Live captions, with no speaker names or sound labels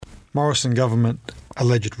Morrison government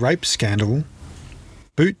alleged rape scandal,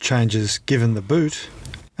 boot changes given the boot,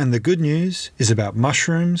 and the good news is about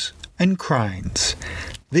mushrooms and cranes.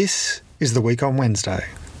 This is The Week on Wednesday.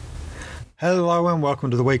 Hello and welcome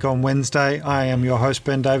to The Week on Wednesday. I am your host,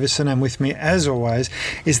 Ben Davison, and with me, as always,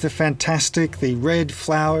 is the fantastic, the red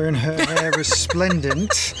flower in her hair,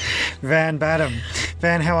 resplendent Van Badham.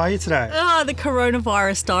 Van, how are you today? The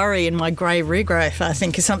coronavirus diary in my grey regrowth, I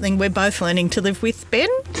think, is something we're both learning to live with, Ben.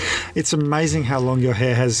 It's amazing how long your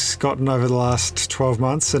hair has gotten over the last 12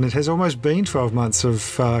 months, and it has almost been 12 months of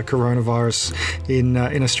coronavirus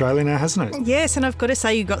in Australia now, hasn't it? Yes, and I've got to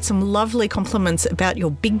say you got some lovely compliments about your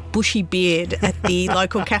big bushy beard at the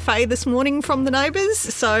local cafe this morning from the neighbours,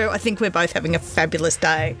 so I think we're both having a fabulous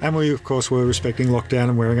day. And we, of course, were respecting lockdown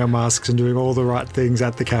and wearing our masks and doing all the right things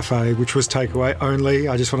at the cafe, which was takeaway only.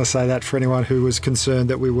 I just want to say that for anyone who was concerned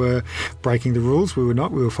that we were breaking the rules. We were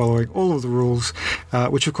not. We were following all of the rules,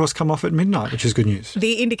 which, of course, come off at midnight, which is good news.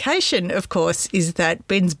 The indication, of course, is that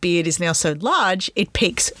Ben's beard is now so large it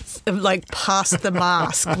peaks like past the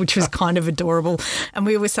mask, which was kind of adorable. And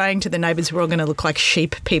we were saying to the neighbours we're all going to look like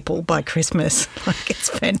sheep people by Christmas. Like, it's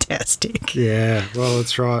fantastic. Yeah, well,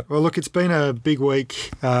 that's right. Well, look, it's been a big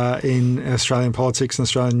week in Australian politics and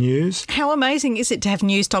Australian news. How amazing is it to have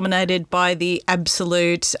news dominated by the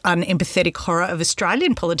absolute unempathetic horror of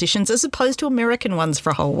Australian politicians as opposed to American ones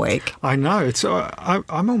for a whole week? I know. It's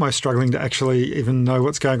I'm almost struggling to actually even know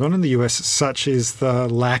what's going on in the US, such is the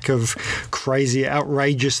lack of crazy,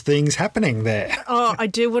 outrageous things happening there. Oh, I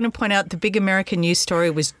do want to point out the big American news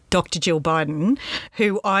story was Dr. Jill Biden,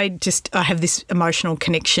 who I have this emotional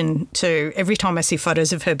connection to. Every time I see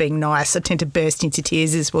photos of her being nice, I tend to burst into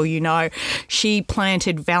tears, as well you know. She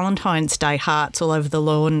planted Valentine's Day hearts all over the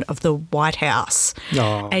lawn of the White House.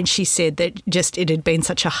 Oh. And she said that it had been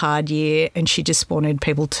such a hard year and she just wanted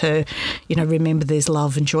people to, remember there's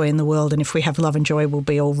love and joy in the world, and if we have love and joy, we'll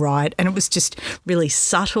be all right. And it was just really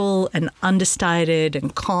subtle and understated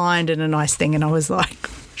and kind and a nice thing. And I was like,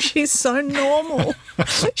 she's so normal.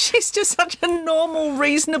 She's just such a normal,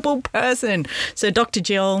 reasonable person. So, Dr.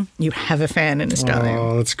 Jill, you have a fan in Australia.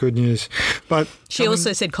 Oh, that's good news. But she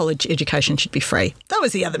also said college education should be free. That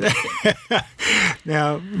was the other bit.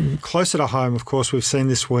 Now, closer to home, of course, we've seen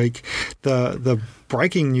this week the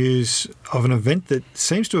breaking news of an event that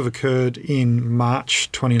seems to have occurred in March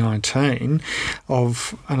 2019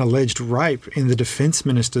 of an alleged rape in the Defence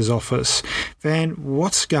Minister's office. Van,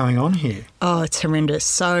 what's going on here? Oh, it's horrendous.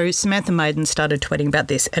 So Samantha Maiden started tweeting about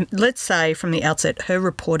this, and let's say from the outset, her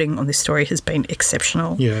reporting on this story has been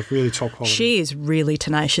exceptional. Yeah, really top quality. She is really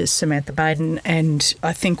tenacious, Samantha Maiden, and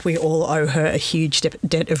I think we all owe her a huge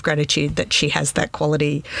debt of gratitude that she has that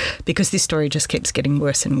quality, because this story just keeps getting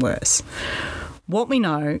worse and worse. What we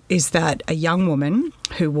know is that a young woman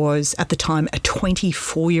who was at the time a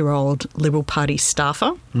 24-year-old Liberal Party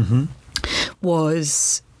staffer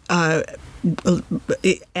was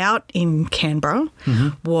out in Canberra,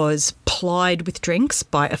 was plied with drinks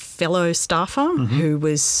by a fellow staffer who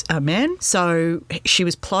was a man. So she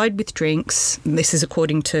was plied with drinks. This is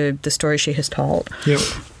according to the story she has told. Yep.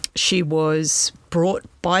 She was brought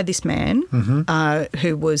by this man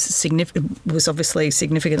who was obviously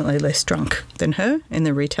significantly less drunk than her in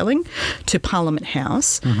the retelling, to Parliament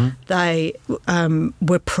House. They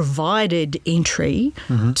were provided entry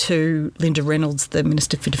to Linda Reynolds, the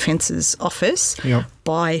Minister for Defence's office,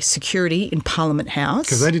 by security in Parliament House.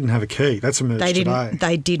 Because they didn't have a key. That's emerged today.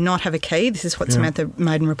 They did not have a key. This is what Samantha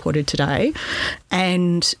Maiden reported today.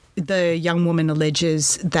 And the young woman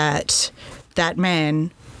alleges that that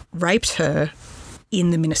man raped her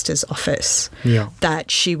in the minister's office,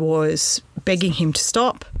 that she was begging him to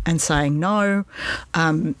stop and saying no,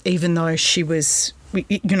 even though she was,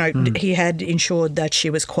 he had ensured that she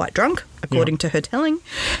was quite drunk, according to her telling,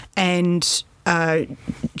 and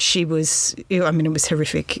she was, it was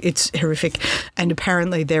horrific. It's horrific. And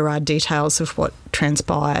apparently there are details of what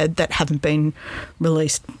transpired that haven't been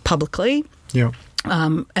released publicly. Yeah.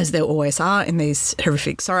 As there always are in these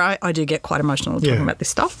horrific. Sorry, I do get quite emotional talking about this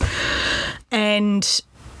stuff. And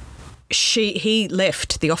he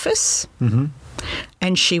left the office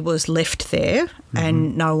and she was left there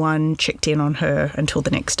and no one checked in on her until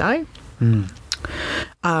the next day.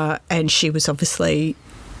 And she was obviously,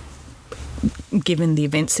 given the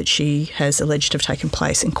events that she has alleged to have taken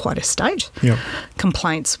place, in quite a state.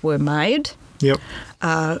 Complaints were made.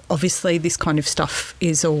 Obviously, this kind of stuff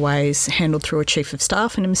is always handled through a chief of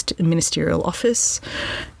staff in a ministerial office,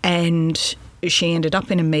 and she ended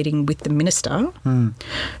up in a meeting with the minister,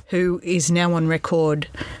 who is now on record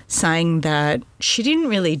saying that she didn't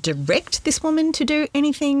really direct this woman to do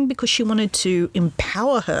anything because she wanted to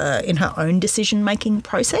empower her in her own decision-making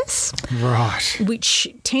process. Right. Which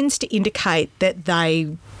tends to indicate that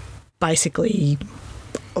they basically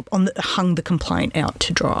hung the complaint out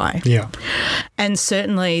to dry. Yeah. And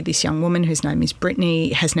certainly this young woman, whose name is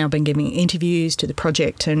Brittany, has now been giving interviews to The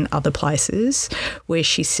Project and other places where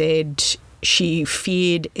she said she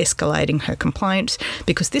feared escalating her complaint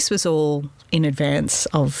because this was all in advance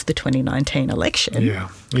of the 2019 election. Yeah,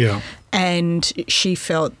 yeah. And she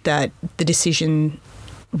felt that the decision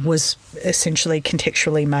was essentially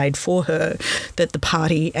contextually made for her, that the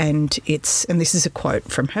party and this is a quote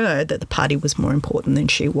from her, that the party was more important than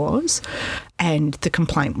she was, and the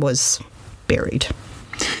complaint was buried.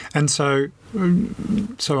 And so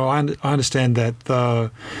I understand that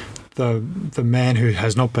the man who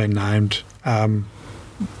has not been named,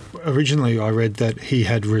 originally I read that he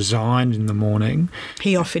had resigned in the morning.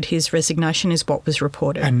 He offered his resignation is what was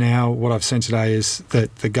reported. And now what I've seen today is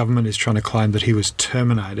that the government is trying to claim that he was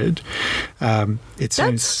terminated.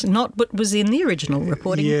 That's not what was in the original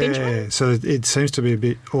reporting, Benjamin. Yeah, so it seems to be a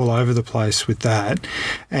bit all over the place with that,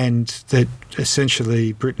 and that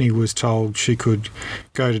essentially Brittany was told she could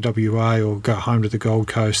go to WA or go home to the Gold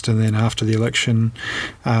Coast, and then after the election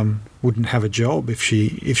wouldn't have a job if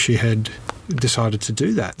she had decided to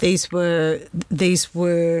do that. These were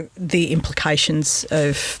the implications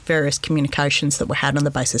of various communications that were had on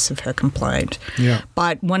the basis of her complaint. Yeah.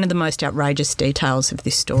 But one of the most outrageous details of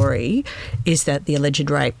this story is that the alleged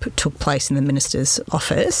rape took place in the minister's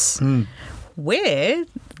office, where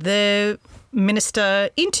the minister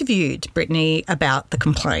interviewed Brittany about the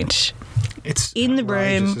complaint. It's in the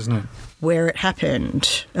room, isn't it? Where it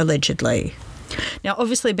happened, allegedly. Now,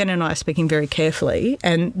 obviously, Ben and I are speaking very carefully,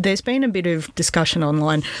 and there's been a bit of discussion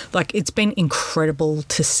online. Like, it's been incredible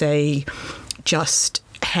to see just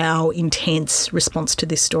how intense response to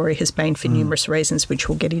this story has been for numerous reasons, which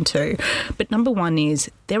we'll get into. But number one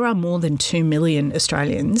is there are more than 2 million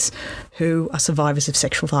Australians who are survivors of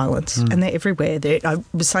sexual violence, and they're everywhere. I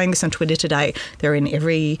was saying this on Twitter today. They're in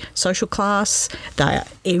every social class. They are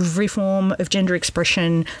every form of gender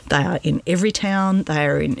expression. They are in every town. They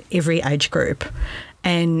are in every age group.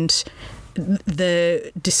 And the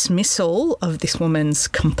dismissal of this woman's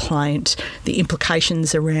complaint, the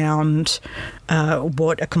implications around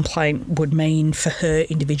what a complaint would mean for her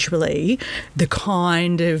individually, the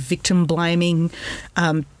kind of victim-blaming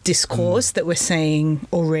discourse that we're seeing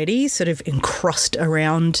already sort of encrossed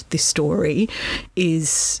around this story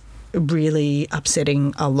is really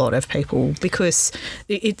upsetting a lot of people, because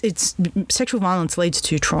it's sexual violence leads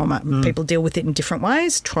to trauma. People deal with it in different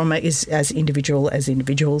ways. Trauma is as individual as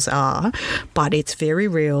individuals are, but it's very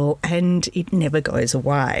real and it never goes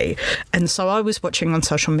away. And so I was watching on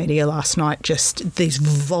social media last night just these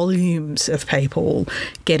volumes of people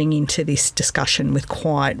getting into this discussion with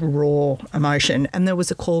quite raw emotion. And there was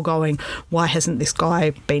a call going, why hasn't this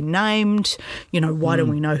guy been named? Why don't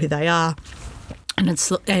we know who they are? And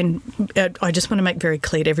I just want to make very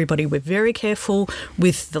clear to everybody, we're very careful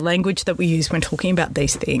with the language that we use when talking about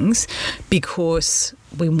these things, because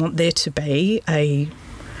we want there to be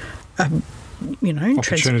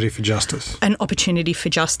opportunity for justice. An opportunity for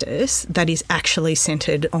justice that is actually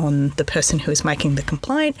centred on the person who is making the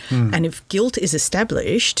complaint. And if guilt is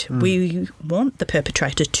established, we want the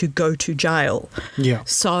perpetrator to go to jail. Yeah.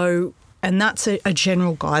 And that's a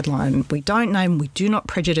general guideline. We don't name, we do not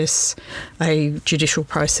prejudice a judicial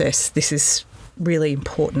process. This is really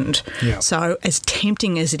important. Yeah. So as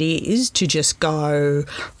tempting as it is to just go,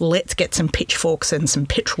 let's get some pitchforks and some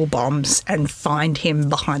petrol bombs and find him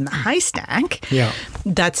behind the haystack,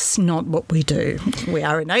 that's not what we do. We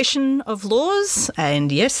are a nation of laws,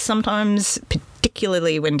 and yes, sometimes,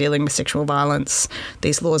 particularly when dealing with sexual violence,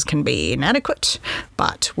 these laws can be inadequate,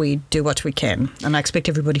 but we do what we can. And I expect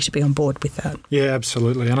everybody to be on board with that. Yeah,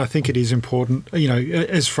 absolutely. And I think it is important,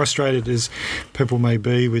 as frustrated as people may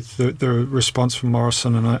be with the response from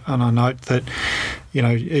Morrison, and I note that,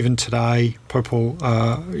 even today, people,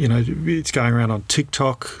 it's going around on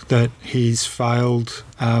TikTok that he's failed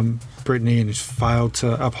Brittany and he's failed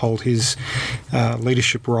to uphold his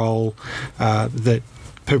leadership role, that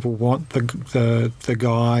people want the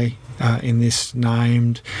guy in this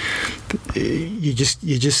named. You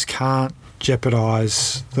just can't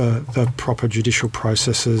jeopardise the proper judicial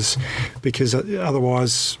processes, because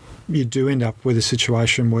otherwise you do end up with a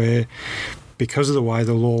situation where because of the way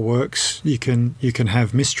the law works, you can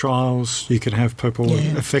have mistrials, you can have people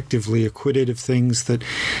effectively acquitted of things that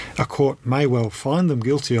a court may well find them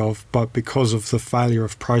guilty of, but because of the failure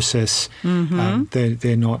of process,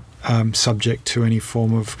 they're not subject to any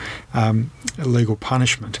form of legal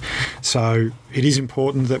punishment. So it is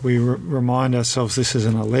important that we remind ourselves this is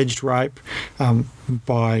an alleged rape.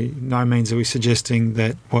 By no means are we suggesting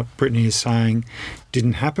that what Brittany is saying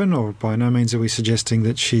didn't happen, or by no means are we suggesting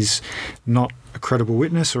that she's not a credible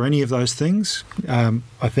witness or any of those things.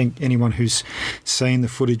 I think anyone who's seen the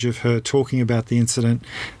footage of her talking about the incident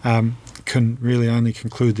can really only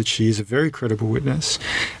conclude that she is a very credible witness,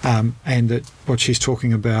 and that what she's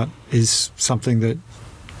talking about is something that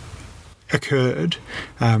occurred,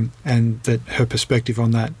 and that her perspective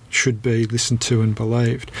on that should be listened to and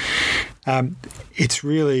believed. It's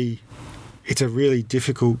a really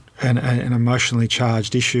difficult and an emotionally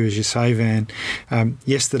charged issue, as you say, Van.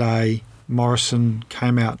 Yesterday, Morrison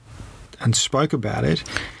came out and spoke about it.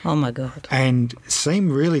 Oh, my God. And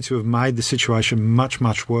seemed really to have made the situation much,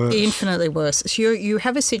 much worse. Infinitely worse. So you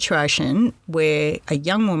have a situation where a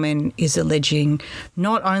young woman is alleging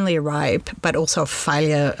not only a rape, but also a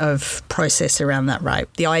failure of process around that rape.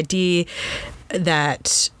 The idea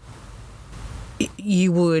that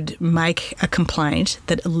you would make a complaint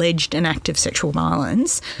that alleged an act of sexual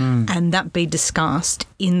violence and that be discussed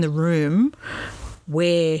in the room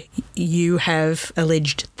where you have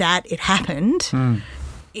alleged that it happened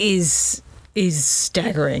is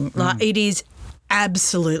staggering. Like, it is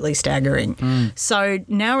absolutely staggering. So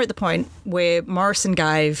now we're at the point where Morrison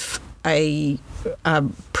gave a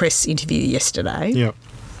press interview yesterday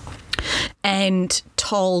and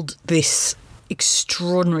told this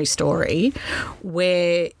extraordinary story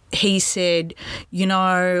where he said,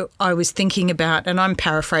 I was thinking about, and I'm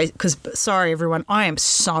paraphrasing because, sorry everyone, I am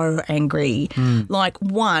so angry. Like,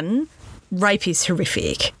 one, rape is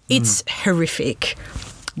horrific. It's horrific.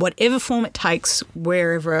 Whatever form it takes,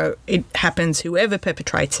 wherever it happens, whoever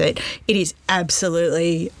perpetrates it, it is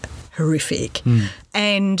absolutely horrific.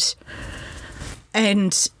 And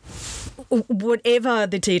whatever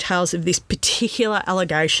the details of this particular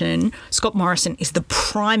allegation, Scott Morrison is the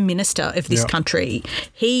Prime Minister of this country.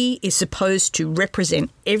 He is supposed to represent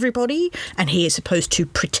everybody, and he is supposed to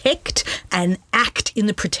protect and act in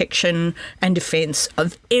the protection and defence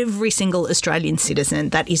of every single Australian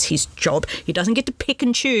citizen. That is his job. He doesn't get to pick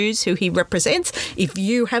and choose who he represents. If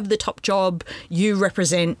you have the top job, you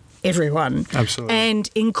represent everyone. Absolutely. And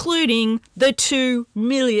including the 2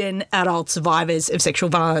 million adult survivors of sexual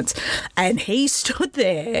violence. And he stood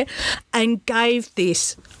there and gave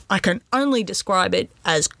this, I can only describe it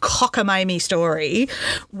as cockamamie story,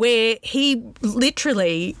 where he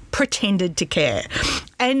literally pretended to care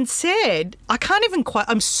and said,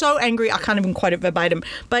 I'm so angry, I can't even quote it verbatim,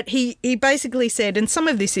 but he basically said, and some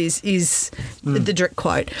of this is the direct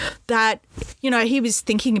quote, that, he was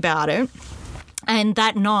thinking about it. And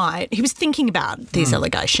that night, he was thinking about these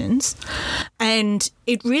allegations, and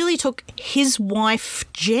it really took his wife,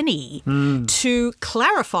 Jenny, to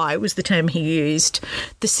clarify, was the term he used,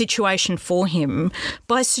 the situation for him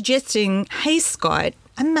by suggesting, hey, Scott,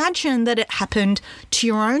 imagine that it happened to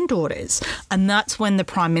your own daughters. And that's when the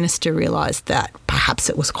Prime Minister realised that perhaps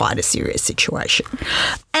it was quite a serious situation.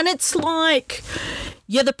 And it's like,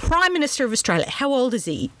 you're the Prime Minister of Australia. How old is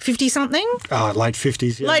he? 50-something? Late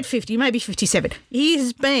 50s, yeah. Late 50, maybe 57. He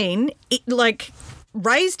has been,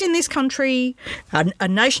 raised in this country, a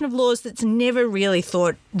nation of laws that's never really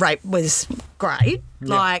thought rape was great.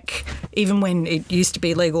 Even when it used to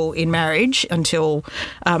be legal in marriage until,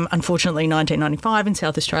 unfortunately, 1995 in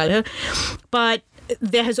South Australia. But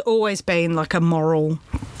there has always been a moral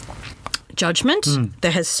judgment.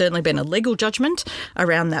 There has certainly been a legal judgment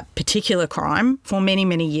around that particular crime for many,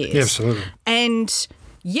 many years. Yeah, absolutely. And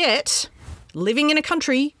yet, living in a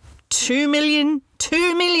country, 2 million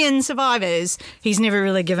survivors, he's never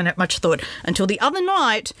really given it much thought until the other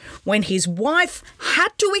night when his wife had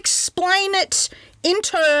to explain it in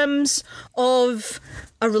terms of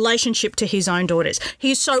a relationship to his own daughters.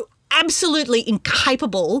 He is so absolutely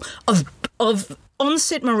incapable of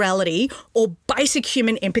onset morality or basic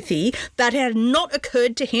human empathy that had not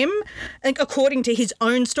occurred to him, according to his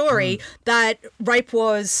own story, that rape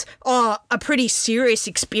was a pretty serious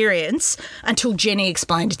experience until Jenny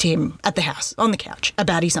explained it to him at the house, on the couch,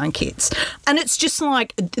 about his own kids. And it's just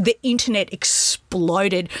like the internet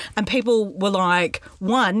exploded and people were like,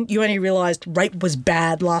 one, you only realised rape was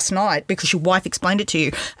bad last night because your wife explained it to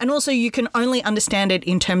you. And also you can only understand it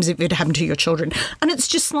in terms of it happened to your children. And it's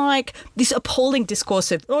just like this appalling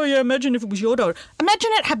discourse of, oh yeah, imagine if it was your daughter. Imagine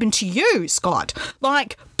it happened to you, Scott.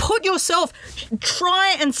 put yourself,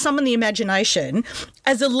 try and summon the imagination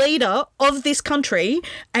as a leader of this country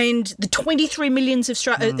and the 23 million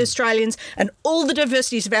Australians and all the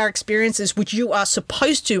diversities of our experiences, which you are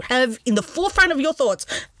supposed to have in the forefront of your thoughts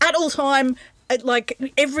at all time, like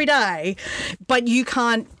every day, but you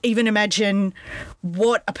can't even imagine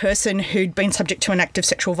what a person who'd been subject to an act of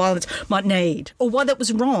sexual violence might need, or why that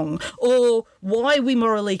was wrong, or why we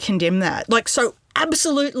morally condemn that. Like, so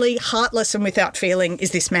absolutely heartless and without feeling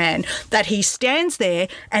is this man that he stands there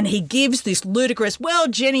and he gives this ludicrous, well,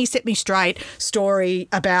 Jenny set me straight story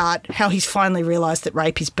about how he's finally realised that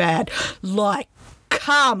rape is bad. Like,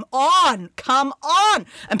 come on.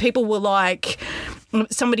 And people were like,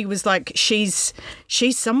 somebody was like, she's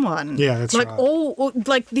someone. Yeah, that's like, right.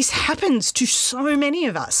 Like, this happens to so many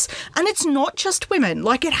of us. And it's not just women.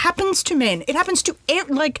 Like, it happens to men. It happens to,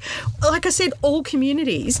 like I said, all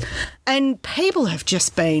communities. And people have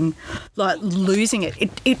just been, like, losing it.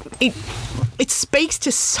 It speaks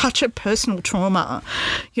to such a personal trauma.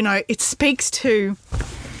 You know, it speaks to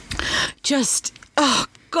just, oh,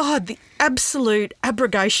 God, the absolute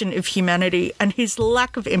abrogation of humanity, and his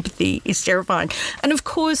lack of empathy is terrifying. And of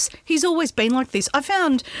course, he's always been like this. I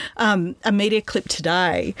found a media clip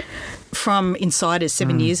today from Insiders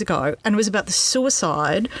 7 years ago, and it was about the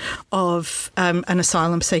suicide of an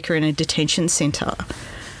asylum seeker in a detention centre.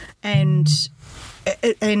 And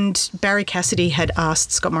Barry Cassidy had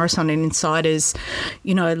asked Scott Morrison in Insiders,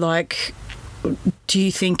 you know, like, do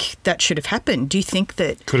you think that should have happened? Do you think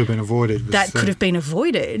that could have been avoided? That could have been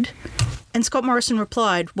avoided? And Scott Morrison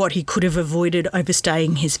replied, what, he could have avoided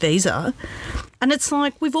overstaying his visa? And it's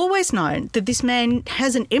like, we've always known that this man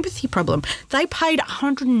has an empathy problem. They paid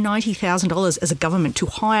 $190,000 as a government to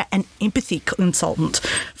hire an empathy consultant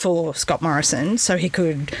for Scott Morrison so he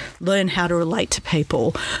could learn how to relate to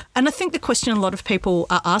people. And I think the question a lot of people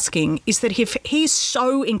are asking is that if he's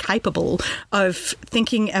so incapable of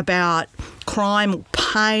thinking about crime or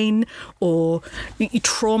pain or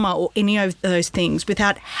trauma or any of those things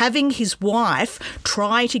without having his wife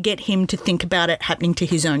try to get him to think about it happening to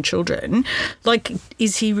his own children, like,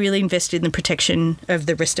 is he really invested in the protection of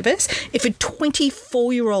the rest of us? If a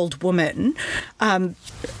 24-year-old woman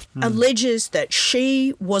alleges that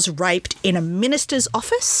she was raped in a minister's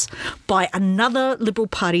office by another Liberal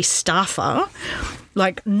Party staffer,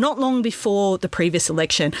 like, not long before the previous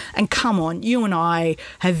election, and come on, you and I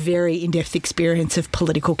have very in-depth experience of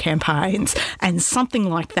political campaigns, and something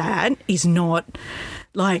like that is not,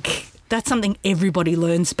 like, that's something everybody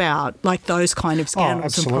learns about, like those kind of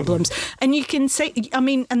scandals and problems. And you can see, I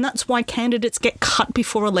mean, and that's why candidates get cut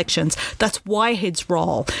before elections. That's why heads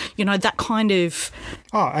roll. You know, that kind of...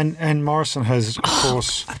 Oh, and Morrison has, of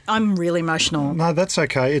course... I'm really emotional. No, that's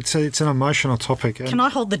okay. It's an emotional topic. Can I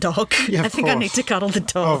hold the dog? Yeah, I think I need to cuddle the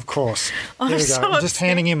dog. Oh, of course. There we go. So I'm just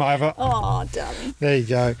handing him over. Oh, darling. There you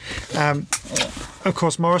go. Of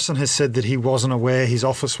course, Morrison has said that he wasn't aware, his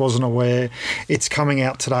office wasn't aware. It's coming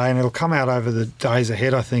out today, and it'll come out over the days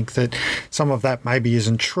ahead, I think, that some of that maybe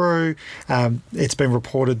isn't true. It's been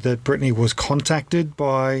reported that Brittany was contacted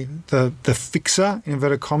by the fixer, in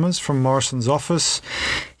inverted commas, from Morrison's office.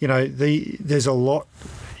 You know, there's a lot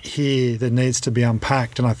here that needs to be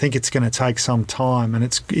unpacked, and I think it's going to take some time, and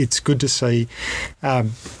it's good to see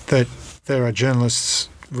that there are journalists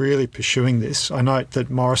really pursuing this. I note that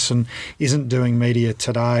Morrison isn't doing media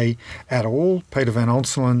today at all. Peter Van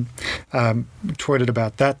Onselen tweeted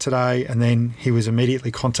about that today, and then he was immediately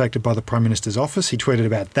contacted by the Prime Minister's office. He tweeted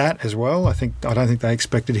about that as well. I don't think they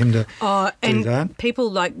expected him to do that. People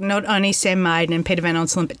like not only Sam Maiden and Peter Van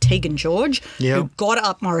Onselen, but Tegan George, who got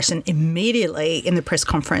up Morrison immediately in the press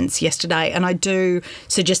conference yesterday. And I do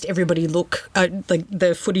suggest everybody look at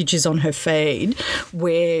the footage is on her feed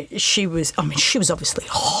where she was obviously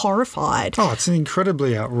horrified. Oh, it's an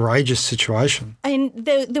incredibly outrageous situation. And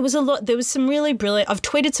there was some really brilliant, I've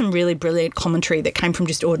tweeted some really brilliant commentary that came from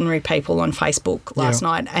just ordinary people on Facebook last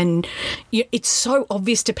night. And it's so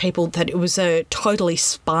obvious to people that it was a totally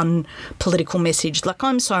spun political message. Like,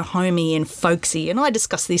 I'm so homey and folksy and I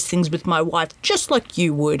discuss these things with my wife just like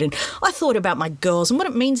you would. And I thought about my girls and what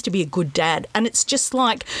it means to be a good dad. And it's just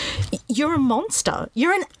like, you're a monster.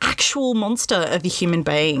 You're an actual monster of a human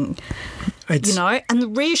being. You know, and the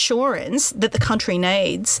reassurance that the country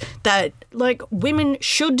needs that, like, women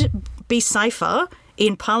should be safer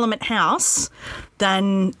in Parliament House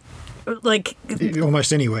than, like...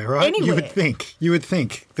 Almost anywhere, right? Anywhere. You would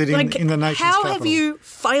think that in the nation's how capital. Have you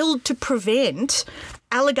failed to prevent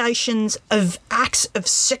allegations of acts of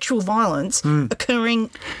sexual violence occurring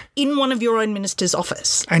in one of your own minister's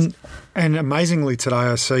office? And amazingly today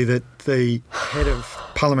I see that the head of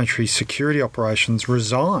Parliamentary Security Operations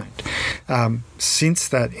resigned. since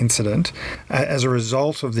that incident, as a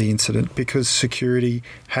result of the incident, because security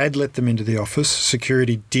had let them into the office.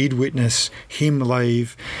 Security did witness him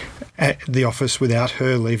leave the office without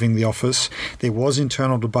her leaving the office. There was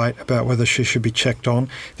internal debate about whether she should be checked on.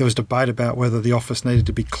 There was debate about whether the office needed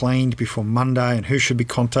to be cleaned before Monday and who should be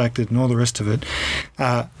contacted and all the rest of it.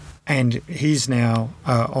 And he's now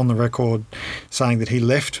on the record saying that he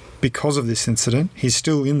left because of this incident. He's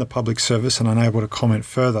still in the public service and unable to comment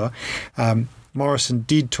further. Morrison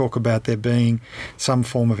did talk about there being some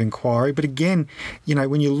form of inquiry. But again,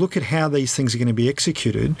 when you look at how these things are going to be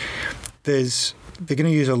executed, they're going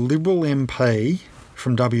to use a Liberal MP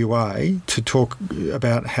from WA to talk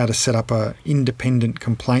about how to set up an independent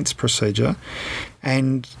complaints procedure,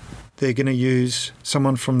 and they're going to use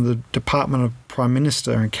someone from the Department of Prime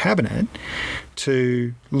Minister and Cabinet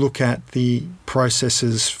to look at the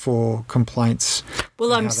processes for complaints.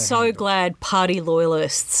 Well, I'm so glad party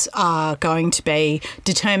loyalists are going to be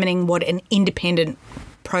determining what an independent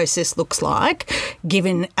process looks like,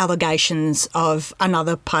 given allegations of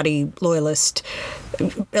another party loyalist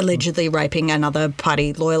allegedly raping another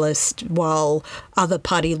party loyalist while other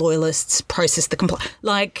party loyalists process the complaint.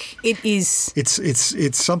 Like, it is...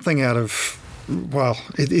 It's something out of... Well,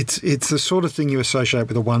 it's the sort of thing you associate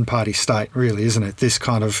with a one-party state, really, isn't it? This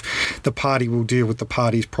kind of, the party will deal with the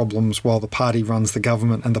party's problems while the party runs the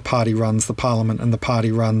government and the party runs the parliament and the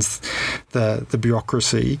party runs the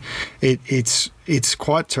bureaucracy. It's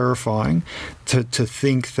quite terrifying to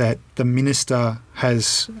think that the minister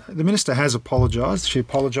has apologised. She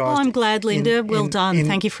apologised. Oh, I'm glad, Linda. Well done.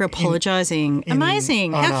 Thank you for apologising.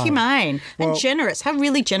 Amazing. How humane and generous. How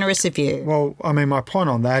really generous of you. Well, I mean, my point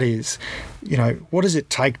on that is, what does it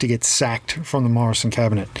take to get sacked from the Morrison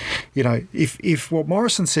cabinet? If what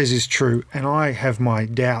Morrison says is true, and I have my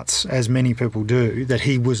doubts, as many people do, that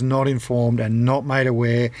he was not informed and not made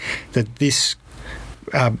aware that this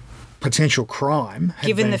potential crime had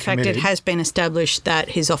given been the fact committed. it has been established that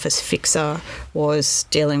his office fixer was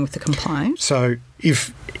dealing with the complaint. So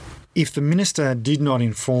if the minister did not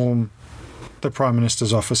inform the Prime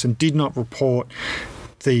Minister's office and did not report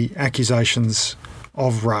the accusations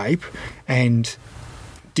of rape and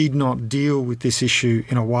did not deal with this issue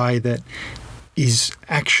in a way that is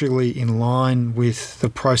actually in line with the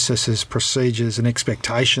processes, procedures and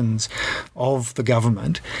expectations of the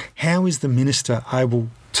government, how is the minister able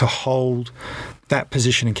to hold that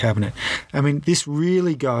position in cabinet? I mean, this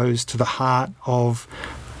really goes to the heart of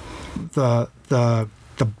the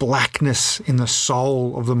blackness in the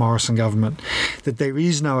soul of the Morrison government, that there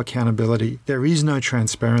is no accountability, there is no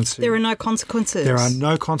transparency. There are no consequences. There are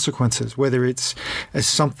no consequences, whether it's as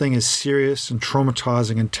something as serious and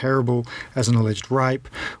traumatising and terrible as an alleged rape,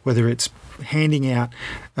 whether it's handing out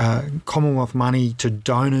Commonwealth money to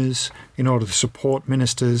donors in order to support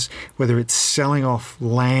ministers, whether it's selling off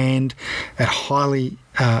land at highly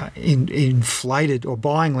inflated, or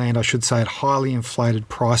buying land, I should say, at highly inflated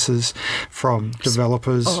prices from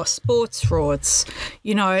developers. Oh, sports frauds,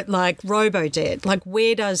 like robo-debt. Like,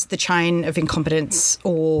 where does the chain of incompetence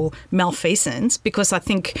or malfeasance? Because I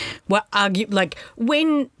think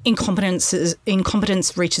when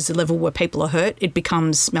incompetence reaches a level where people are hurt, it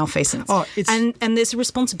becomes malfeasance. And there's a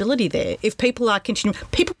responsibility there. If people are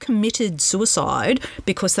people committed suicide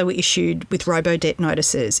because they were issued with robo-debt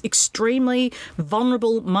notices. Extremely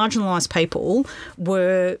vulnerable, marginalised people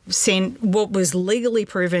were sent what was legally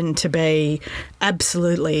proven to be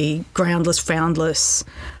absolutely groundless, foundless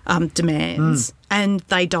demands, and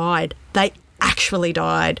they died. They actually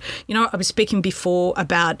died. I was speaking before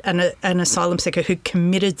about an asylum seeker who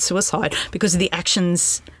committed suicide because of the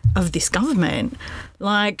actions of this government.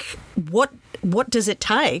 Like, what does it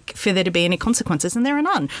take for there to be any consequences? And there are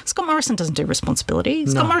none. Scott Morrison doesn't do responsibility.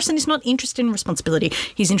 Scott Morrison is not interested in responsibility.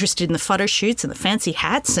 He's interested in the photo shoots and the fancy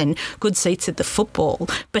hats and good seats at the football.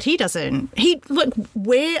 But he doesn't.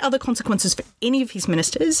 Where are the consequences for any of his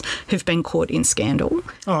ministers who've been caught in scandal?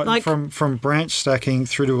 From branch stacking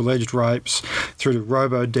through to alleged rapes, through to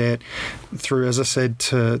robo-debt, through, as I said,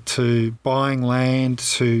 to buying land,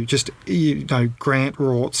 to just grant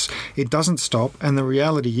rorts. It doesn't stop. And the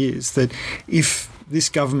reality is that if this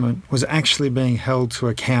government was actually being held to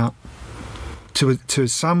account to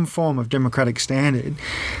some form of democratic standard,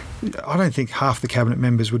 I don't think half the cabinet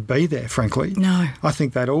members would be there, frankly. No. I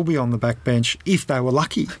think they'd all be on the backbench if they were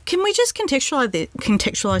lucky. Can we just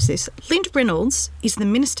contextualise this? Linda Reynolds is the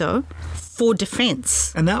Minister for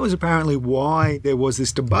Defence. And that was apparently why there was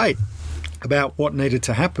this debate about what needed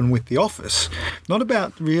to happen with the office. Not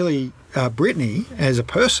about really Brittany as a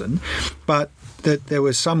person, but that there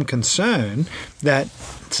was some concern that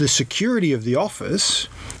the security of the office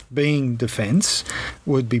being defence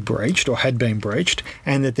would be breached or had been breached,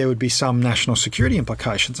 and that there would be some national security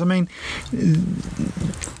implications. I mean,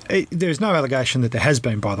 there's no allegation that there has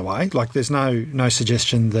been, by the way. Like, there's no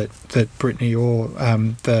suggestion that Brittany or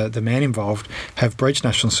the man involved have breached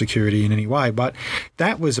national security in any way. But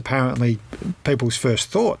that was apparently people's first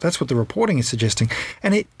thought. That's what the reporting is suggesting,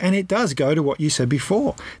 and it does go to what you said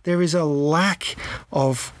before. There is a lack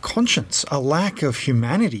of conscience, a lack of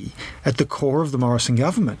humanity at the core of the Morrison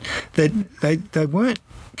government. That they weren't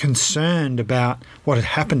concerned about what had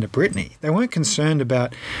happened to Brittany. They weren't concerned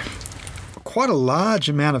about quite a large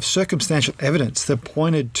amount of circumstantial evidence that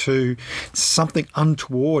pointed to something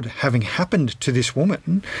untoward having happened to this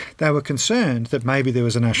woman. They were concerned that maybe there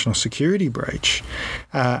was a national security breach,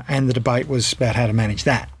 and the debate was about how to manage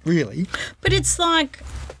that, really. But it's like,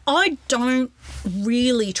 I don't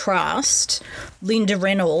really trust Linda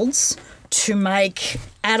Reynolds to make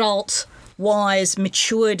adult, wise,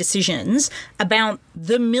 mature decisions about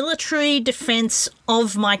the military defence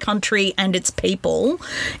of my country and its people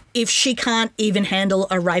if she can't even handle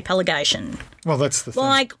a rape allegation. Well, that's the thing.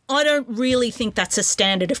 Like, I don't really think that's a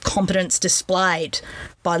standard of competence displayed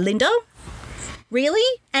by Linda.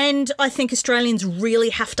 Really? And I think Australians really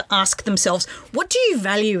have to ask themselves, what do you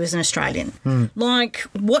value as an Australian? Like,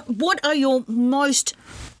 what are your most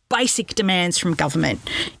basic demands from government?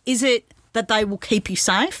 Is it that they will keep you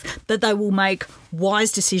safe, that they will make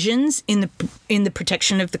wise decisions in the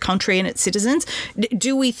protection of the country and its citizens?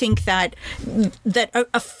 Do we think that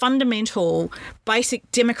a fundamental, basic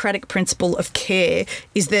democratic principle of care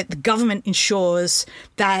is that the government ensures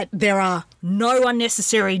that there are no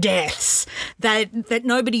unnecessary deaths, that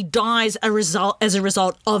nobody dies as a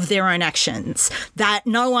result of their own actions, that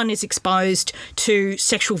no one is exposed to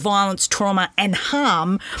sexual violence, trauma and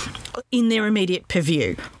harm in their immediate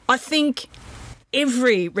purview? I think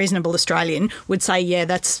every reasonable Australian would say, yeah,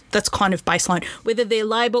 that's kind of baseline. Whether they're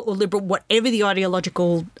Labor or Liberal, whatever the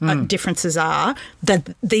ideological differences are,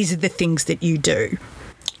 that these are the things that you do.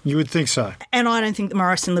 You would think so. And I don't think the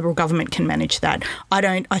Morrison Liberal government can manage that.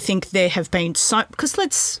 I think there have been because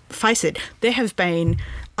let's face it, there have been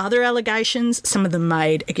other allegations, some of them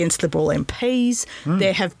made against Liberal MPs.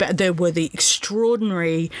 There were the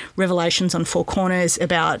extraordinary revelations on Four Corners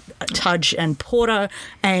about Tudge and Porter,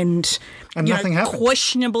 and nothing happened.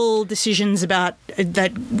 Questionable decisions about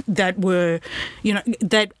that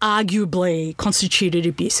arguably constituted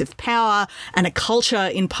abuse of power, and a culture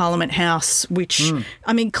in Parliament House which,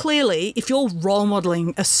 I mean, clearly, if you're role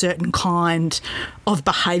modelling a certain kind of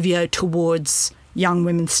behaviour towards young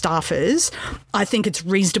women staffers, I think it's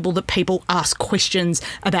reasonable that people ask questions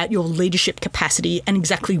about your leadership capacity and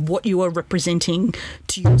exactly what you are representing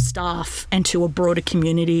to your staff and to a broader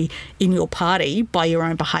community in your party by your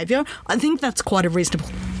own behaviour. I think that's quite a reasonable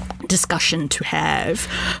discussion to have.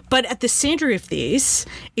 But at the centre of this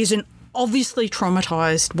is an obviously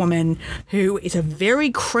traumatised woman who is a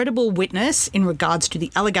very credible witness in regards to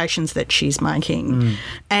the allegations that she's making.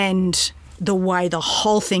 And the way the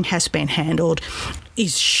whole thing has been handled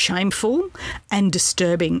is shameful and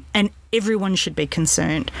disturbing, and everyone should be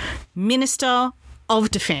concerned. Minister of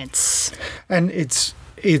Defence. And it's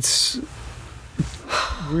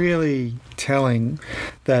really telling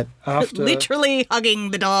that after... Literally hugging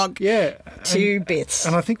the dog to bits.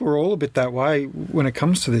 And I think we're all a bit that way when it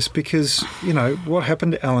comes to this because, you know, what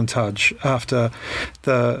happened to Alan Tudge after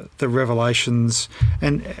the revelations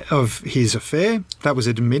and of his affair, that was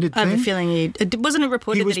admitted I have then. a feeling wasn't it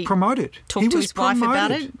reported that he promoted. Talked to his wife about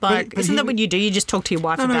it? But isn't that what you do? You just talk to your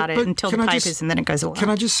wife about it and tell the papers and then it goes away. Can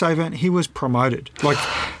I just say, Van, he was promoted.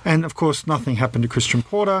 And of course nothing happened to Christian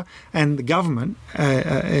Porter, and the government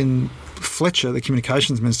in Fletcher, the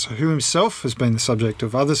communications minister, who himself has been the subject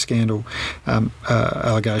of other scandal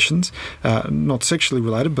allegations, not sexually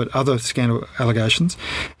related, but other scandal allegations,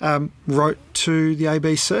 wrote to the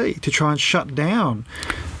ABC to try and shut down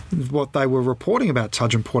what they were reporting about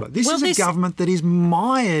Tudge and Porter. This is a government that is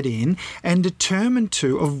mired in and determined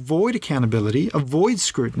to avoid accountability, avoid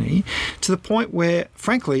scrutiny, to the point where,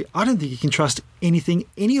 frankly, I don't think you can trust anything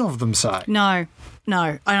any of them say. No,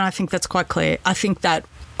 and I think that's quite clear. I think that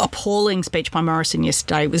appalling speech by Morrison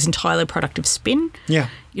yesterday was entirely product of spin. Yeah.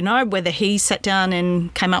 You know, whether he sat down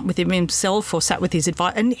and came up with him himself or sat with his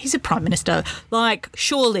advice. And he's a Prime Minister. Like,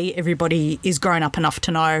 surely everybody is grown up enough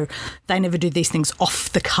to know they never do these things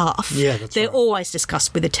off the cuff. Yeah, that's They're right. always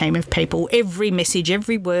discussed with a team of people. Every message,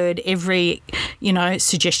 every word, every,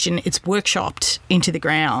 suggestion, it's workshopped into the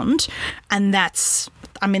ground. And that's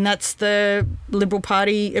the Liberal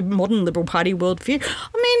Party, modern Liberal Party worldview.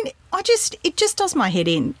 It just does my head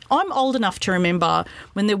in. I'm old enough to remember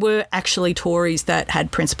when there were actually Tories that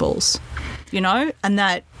had principles, and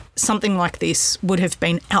that something like this would have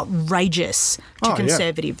been outrageous to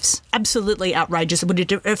Conservatives. Yeah. Absolutely outrageous. It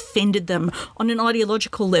would have offended them on an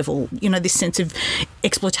ideological level. You know, this sense of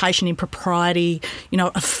exploitation, impropriety, you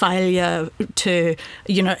know, a failure to,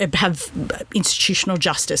 you know, have institutional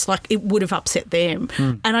justice. Like, it would have upset them.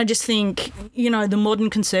 And I just think, you know, the modern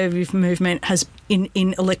Conservative movement has, in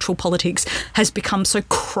electoral politics, has become so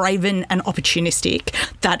craven and opportunistic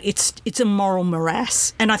that it's a moral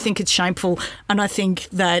morass. And I think it's shameful. And I think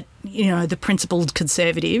that, you know, the principled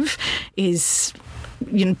Conservative is,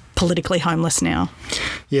 you know, politically homeless now.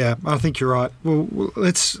 Yeah, I think you're right. Well,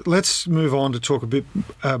 let's move on to talk a bit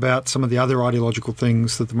about some of the other ideological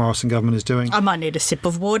things that the Morrison government is doing. I might need a sip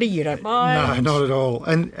of water. You don't mind? No, not at all.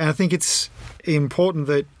 And I think it's important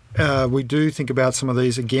that we do think about some of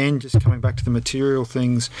these. Again, just coming back to the material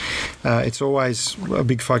things, it's always a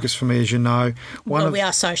big focus for me, as you know. We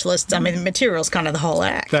are socialists. I mean, the material's kind of the whole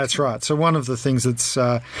act. That's right. So one of the things that's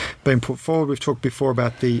been put forward, we've talked before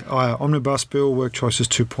about the Omnibus Bill, Work Choices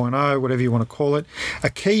 2.0, whatever you want to call it. A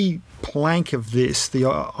key plank of this, the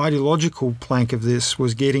ideological plank of this,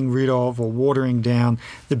 was getting rid of or watering down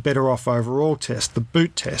the Better Off Overall test, the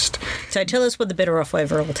boot test. So tell us what the Better Off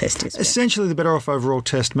Overall test is. Essentially, the Better Off Overall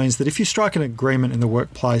test means that if you strike an agreement in the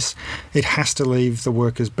workplace, it has to leave the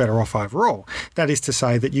workers better off overall. That is to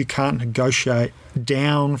say that you can't negotiate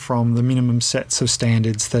down from the minimum sets of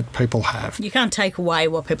standards that people have. You can't take away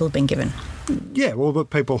what people have been given. Yeah, well, but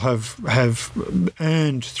people have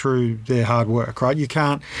earned through their hard work, right? You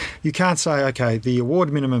can't say, okay, the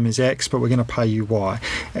award minimum is X, but we're going to pay you Y.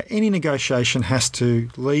 Any negotiation has to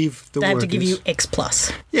leave the workers. They have to give you X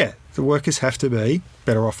plus. Yeah, the workers have to be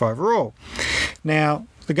better off overall. Now,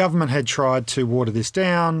 the government had tried to water this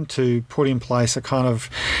down, to put in place a kind of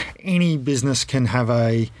any business can have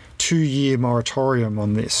a 2-year moratorium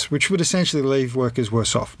on this, which would essentially leave workers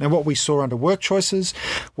worse off. Now, what we saw under Work Choices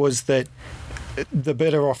was that the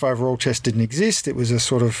Better Off Overall test didn't exist. It was a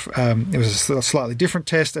sort of it was a slightly different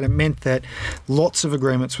test, and it meant that lots of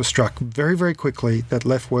agreements were struck very, very quickly that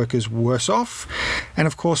left workers worse off. And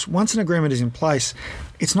of course, once an agreement is in place,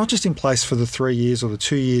 it's not just in place for the 3 years or the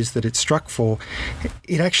 2 years that it's struck for.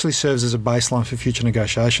 It actually serves as a baseline for future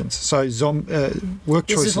negotiations. So work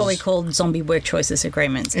choices... This is what we call zombie work choices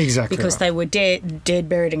agreements. Exactly. Because they were dead,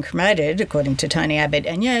 buried and cremated, according to Tony Abbott,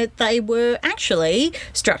 and yet they were actually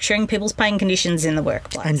structuring people's paying conditions in the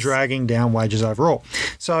workplace. And dragging down wages overall.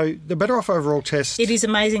 So the Better Off Overall test... It is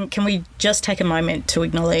amazing. Can we just take a moment to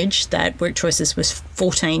acknowledge that Work Choices was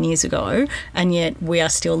 14 years ago, and yet we are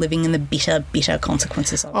still living in the bitter, bitter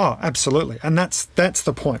consequences. Oh, absolutely. And that's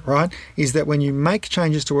the point, right? Is that when you make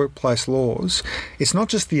changes to workplace laws, it's not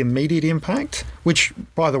just the immediate impact, which,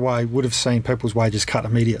 by the way, would have seen people's wages cut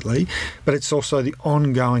immediately, but it's also the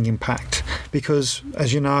ongoing impact. Because,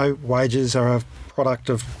 as you know, wages are a product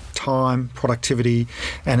of time, productivity,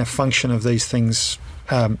 and a function of these things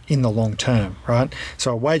in the long term, right?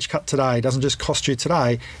 So a wage cut today doesn't just cost you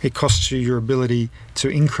today, it costs you your ability to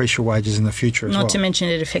increase your wages in the future as well. Not to mention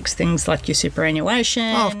it affects things like your superannuation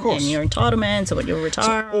and your entitlements or what you'll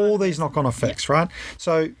retire. So all these knock-on effects, right?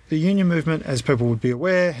 So the union movement, as people would be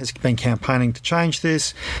aware, has been campaigning to change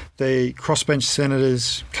this. The crossbench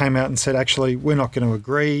senators came out and said, actually, we're not going to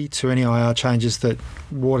agree to any IR changes that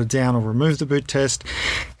water down or remove the boot test.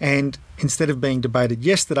 And instead of being debated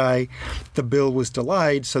yesterday, the bill was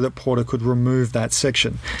delayed so that Porter could remove that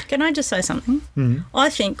section. Can I just say something? Mm-hmm. I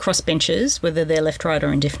think crossbenchers, whether they're left, right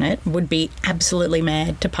or indefinite, would be absolutely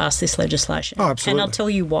mad to pass this legislation. Oh, absolutely. And I'll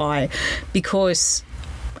tell you why. Because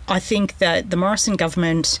I think that the Morrison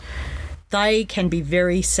government, they can be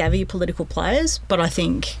very savvy political players, but I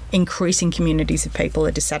think increasing communities of people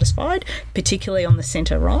are dissatisfied, particularly on the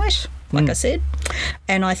centre-right, like I said.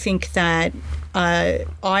 And I think that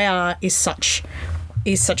IR is such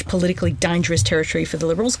politically dangerous territory for the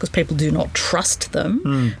Liberals because people do not trust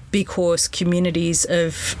them because communities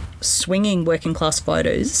of swinging working class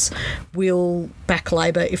voters will back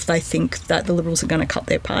Labor if they think that the Liberals are going to cut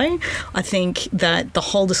their pay. I think that the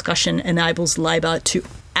whole discussion enables Labor to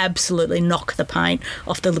absolutely knock the paint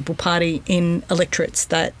off the Liberal Party in electorates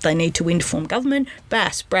that they need to win to form government.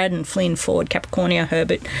 Bass, Braddon, Flynn, Ford, Capricornia,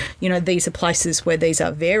 Herbert, these are places where these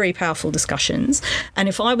are very powerful discussions. And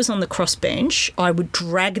if I was on the crossbench, I would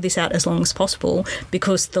drag this out as long as possible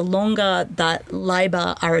because the longer that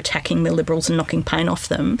Labor are attacking the Liberals and knocking paint off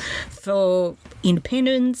them, for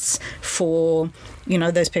independents, for,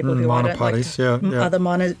 those people who I don't parties, like, other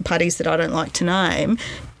minor parties that I don't like to name,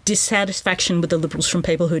 dissatisfaction with the Liberals from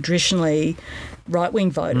people who are traditionally right-wing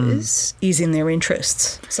voters is in their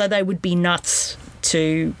interests. So they would be nuts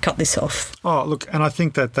to cut this off. Oh, look, and I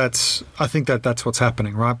think that's what's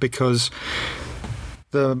happening, right? Because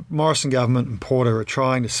the Morrison government and Porter are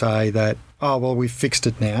trying to say that, oh, well, we've fixed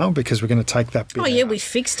it now because we're going to take that bit out. We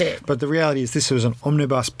fixed it. But the reality is this was an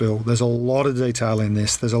omnibus bill. There's a lot of detail in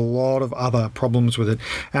this. There's a lot of other problems with it.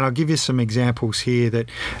 And I'll give you some examples here that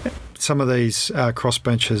some of these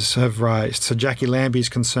crossbenchers have raised. So Jackie Lambie is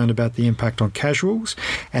concerned about the impact on casuals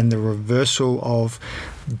and the reversal of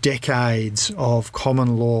decades of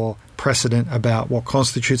common law precedent about what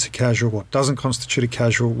constitutes a casual, what doesn't constitute a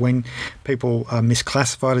casual, when people are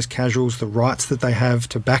misclassified as casuals, the rights that they have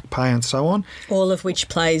to back pay and so on. All of which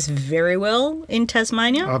plays very well in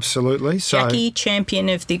Tasmania. Absolutely. Jackie, champion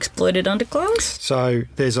of the exploited underclass. So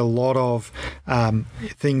there's a lot of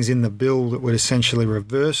things in the bill that would essentially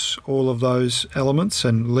reverse all of those elements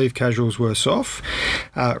and leave casuals worse off.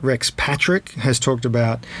 Rex Patrick has talked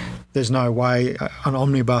about there's no way an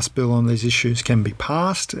omnibus bill on these issues can be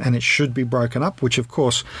passed and it should be broken up, which of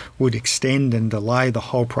course would extend and delay the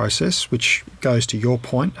whole process, which goes to your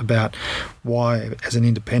point about why, as an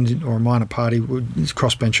independent or a minor party,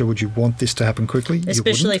 crossbencher, would you want this to happen quickly?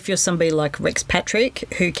 Especially if you're somebody like Rex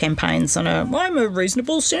Patrick, who campaigns on I'm a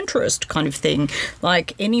reasonable centrist kind of thing.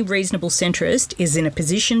 Like, any reasonable centrist is in a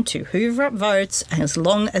position to hoover up votes as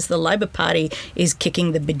long as the Labor Party is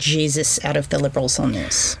kicking the bejesus out of the Liberals on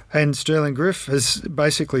this. And Sterling Griff has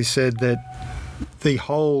basically said that the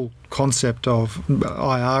whole concept of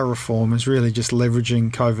IR reform is really just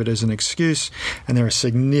leveraging COVID as an excuse, and there are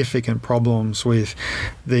significant problems with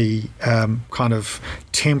the kind of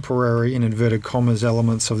temporary, in inverted commas,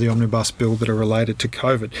 elements of the omnibus bill that are related to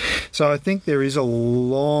COVID. So I think there is a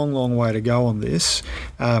long, long way to go on this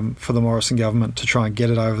for the Morrison government to try and get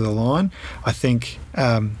it over the line. I think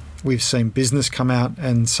we've seen business come out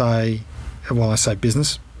and say, well, I say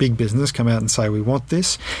business, big business come out and say we want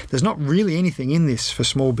this. There's not really anything in this for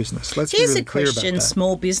small business. Let's be really clear about that. Here's a question,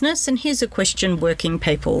 small business, and here's a question, working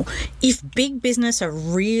people. If big business are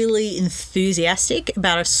really enthusiastic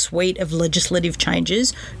about a suite of legislative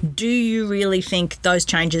changes, do you really think those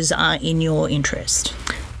changes are in your interest?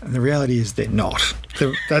 And the reality is they're not.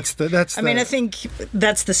 I think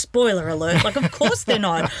that's the spoiler alert. Like, of course they're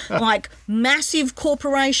not. Like, massive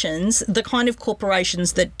corporations, the kind of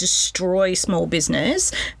corporations that destroy small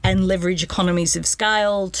business and leverage economies of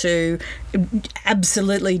scale to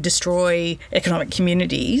absolutely destroy economic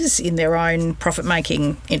communities in their own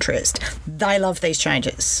profit-making interest. They love these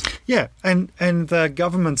changes. Yeah, and the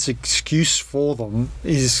government's excuse for them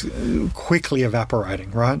is quickly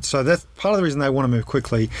evaporating, right? So that's part of the reason they want to move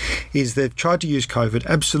quickly, is they've tried to use COVID,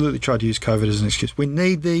 absolutely tried to use COVID as an excuse. We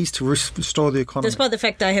need these to restore the economy. Despite the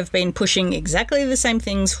fact they have been pushing exactly the same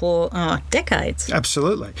things for decades.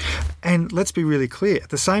 Absolutely. And let's be really clear. At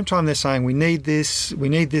the same time they're saying we need this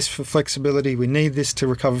for flexibility, we need this to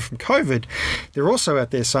recover from COVID, they're also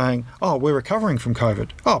out there saying, oh, we're recovering from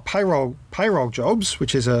COVID. Oh, payroll jobs,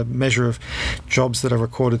 which is a measure of jobs that are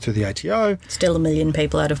recorded through the ATO. Still 1 million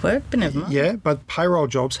people out of work, but never mind. Yeah, but payroll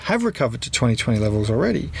jobs have recovered to 2020 levels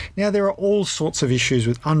already. Now, there are all sorts of issues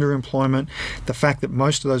with underemployment, the fact that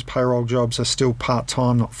most of those payroll jobs are still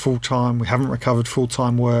part-time, not full-time. We haven't recovered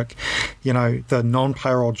full-time work. You know, the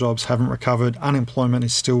non-payroll jobs haven't recovered. Unemployment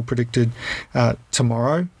is still predicted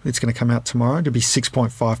tomorrow. It's going to come out tomorrow to be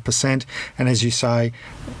 6.5%. And as you say,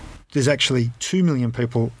 there's actually 2 million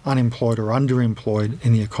people unemployed or underemployed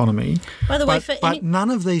in the economy. By the way, but none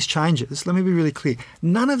of these changes, let me be really clear,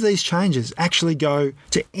 none of these changes actually go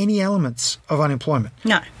to any elements of unemployment.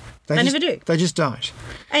 No. They never do. They just don't.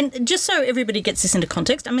 And just so everybody gets this into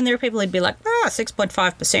context, I mean, there are people who'd be like,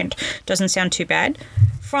 6.5% doesn't sound too bad.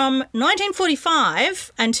 From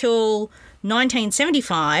 1945 until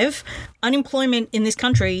 1975, unemployment in this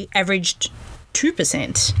country averaged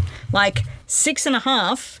 2%. Like,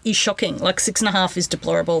 6.5 is shocking. Like, 6.5 is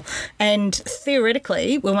deplorable. And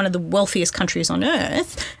theoretically, we're one of the wealthiest countries on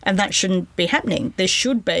earth, and that shouldn't be happening. There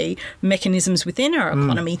should be mechanisms within our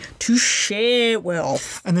economy to share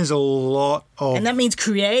wealth. And there's a lot of... And that means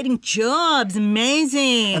creating jobs.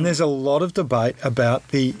 Amazing. And there's a lot of debate about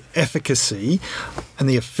the efficacy and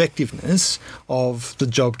the effectiveness of the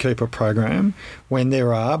JobKeeper program when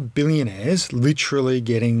there are billionaires literally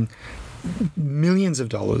getting millions of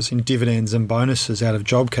dollars in dividends and bonuses out of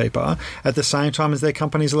JobKeeper at the same time as their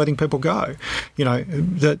companies are letting people go. You know,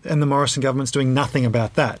 and the Morrison government's doing nothing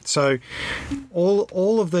about that. So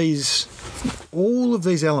all of these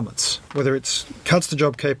elements whether it's cuts to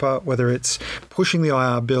JobKeeper, whether it's pushing the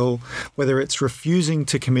IR bill, whether it's refusing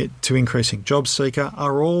to commit to increasing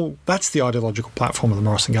JobSeeker, that's the ideological platform of the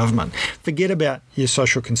Morrison government. Forget about your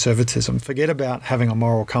social conservatism. Forget about having a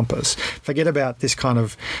moral compass. Forget about this kind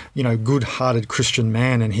of, good-hearted Christian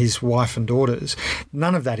man and his wife and daughters.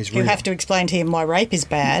 None of that is real. You have to explain to him why rape is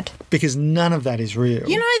bad. Because none of that is real.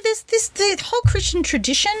 There's the whole Christian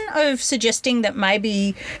tradition of suggesting that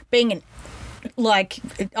maybe being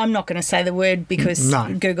I'm not going to say the word because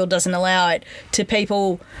Google doesn't allow it, to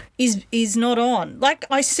people is not on.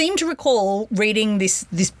 I seem to recall reading this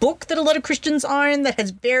book that a lot of Christians own that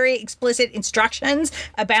has very explicit instructions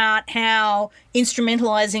about how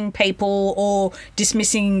instrumentalising people or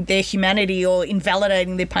dismissing their humanity or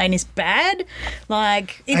invalidating their pain is bad.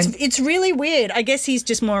 It's really weird. I guess he's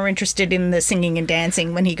just more interested in the singing and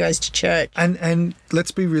dancing when he goes to church. And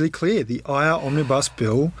let's be really clear, the IR Omnibus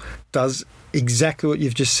Bill does exactly what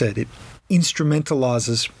you've just said. It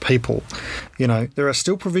instrumentalises people. There are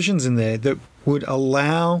still provisions in there that would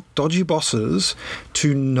allow dodgy bosses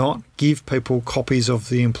to not give people copies of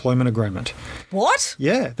the employment agreement. What?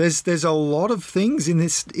 Yeah, there's a lot of things in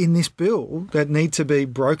this bill that need to be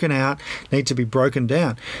broken out, need to be broken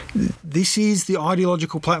down. This is the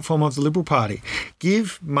ideological platform of the Liberal Party.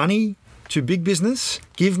 Give money to big business,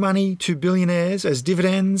 give money to billionaires as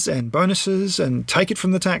dividends and bonuses and take it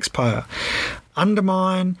from the taxpayer.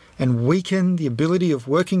 Undermine and weaken the ability of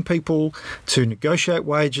working people to negotiate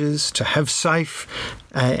wages, to have safe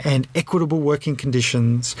and equitable working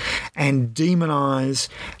conditions, and demonise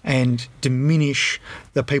and diminish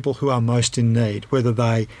the people who are most in need, whether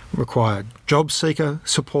they require job seeker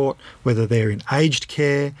support, whether they're in aged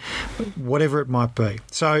care, whatever it might be.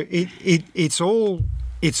 So it's all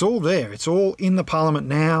there. It's all in the Parliament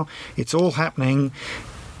now. It's all happening.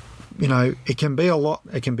 It can be a lot.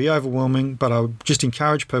 It can be overwhelming, but I would just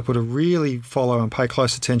encourage people to really follow and pay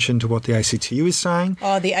close attention to what the ACTU is saying.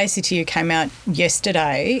 Oh, the ACTU came out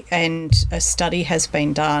yesterday and a study has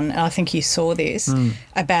been done, and I think you saw this,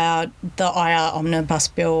 about the IR Omnibus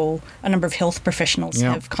Bill. A number of health professionals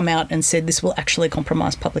have come out and said this will actually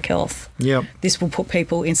compromise public health. Yep. This will put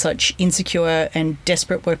people in such insecure and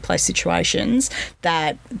desperate workplace situations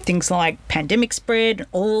that things like pandemic spread,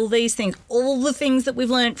 all these things, all the things that we've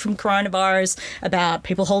learned from coronavirus about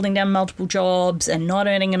people holding down multiple jobs and not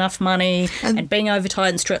earning enough money and being overtired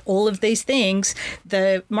and stressed, all of these things,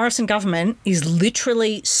 the Morrison government is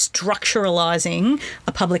literally structuralising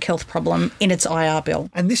a public health problem in its IR bill.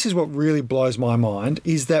 And this is what really blows my mind,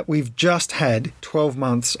 is that we've just had 12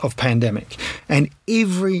 months of pandemic, and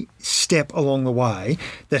every step along the way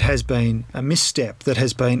that has been a misstep, that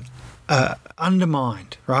has been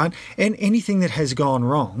undermined, right? And anything that has gone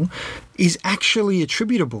wrong is actually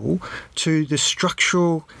attributable to the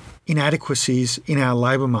structural inadequacies in our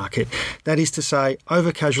labour market. That is to say,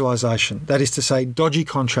 over-casualisation. That is to say, dodgy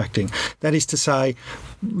contracting. That is to say,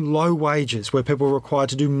 low wages where people are required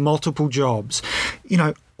to do multiple jobs.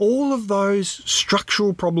 All of those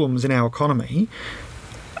structural problems in our economy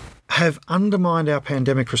have undermined our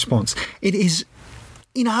pandemic response. It is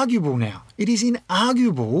inarguable now. It is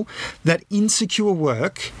inarguable that insecure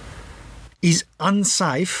work is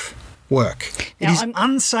unsafe work. It is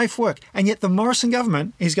unsafe work. And yet the Morrison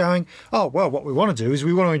government is going, what we want to do is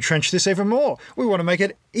we want to entrench this even more. We want to make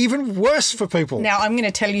it even worse for people. Now, I'm going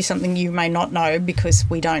to tell you something you may not know because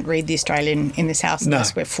we don't read The Australian in this house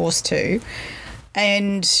unless we're forced to.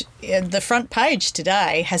 And the front page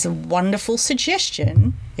today has a wonderful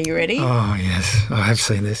suggestion. Are you ready? Oh, yes. I have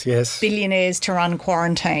seen this, yes. Billionaires to run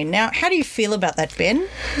quarantine. Now, how do you feel about that, Ben?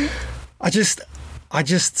 I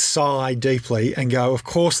just sigh deeply and go, of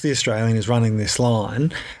course the Australian is running this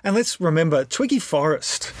line. And let's remember Twiggy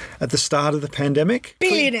Forrest at the start of the pandemic.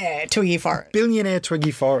 Billionaire Twiggy Forrest. Billionaire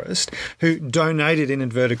Twiggy Forrest, who donated, in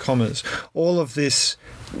inverted commas, all of this,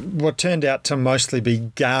 what turned out to mostly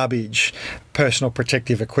be garbage personal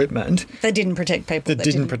protective equipment. That didn't protect people. That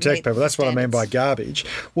didn't protect people. That's what I mean by garbage.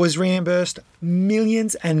 Was reimbursed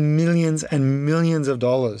millions and millions and millions of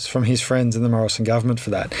dollars from his friends in the Morrison government for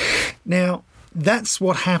that. Now, that's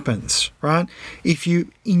what happens, right? If you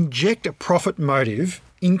inject a profit motive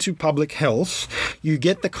into public health, you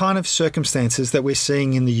get the kind of circumstances that we're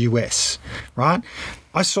seeing in the US, right?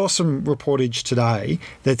 I saw some reportage today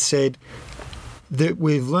that said that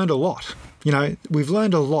we've learned a lot. We've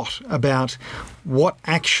learned a lot about what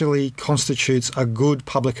actually constitutes a good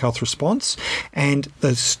public health response and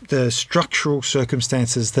the structural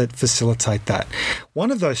circumstances that facilitate that. One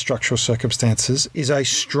of those structural circumstances is a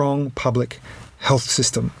strong public health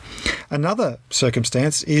system. Another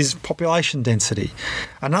circumstance is population density.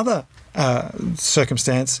 Another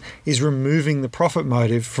circumstance is removing the profit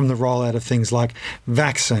motive from the rollout of things like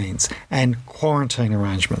vaccines and quarantine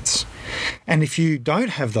arrangements. And if you don't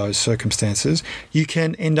have those circumstances, you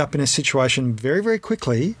can end up in a situation very, very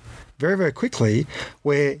quickly,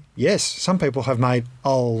 where, yes, some people have made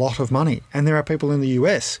a lot of money. And there are people in the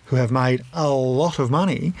US who have made a lot of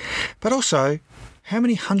money. But also, how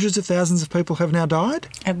many hundreds of thousands of people have now died?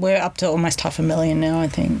 And we're up to almost 500,000 now, I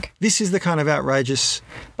think. This is the kind of outrageous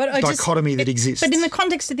dichotomy that exists. But in the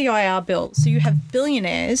context of the IR bill, so you have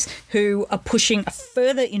billionaires who are pushing a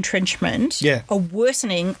further entrenchment, a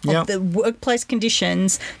worsening of the workplace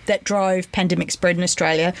conditions that drove pandemic spread in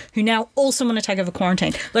Australia, who now also want to take over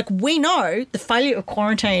quarantine. Like, we know the failure of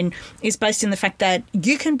quarantine is based in the fact that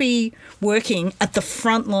you can be working at the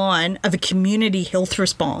front line of a community health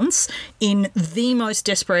response in the most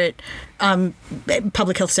desperate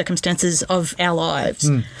public health circumstances of our lives,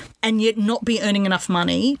 and yet not be earning enough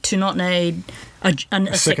money to not need a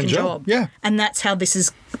second job. Yeah. And that's how this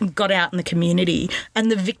has got out in the community.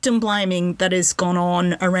 And the victim blaming that has gone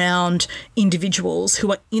on around individuals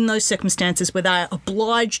who are in those circumstances where they are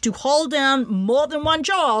obliged to hold down more than one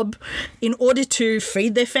job in order to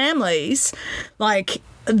feed their families, like,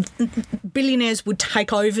 billionaires would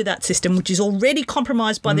take over that system, which is already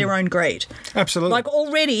compromised by their own greed. Absolutely. Like,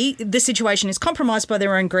 already the situation is compromised by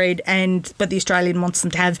their own greed, but the Australian wants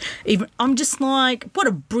them to have even. I'm just like, what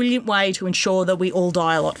a brilliant way to ensure that we all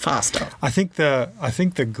die a lot faster. I think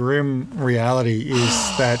the grim reality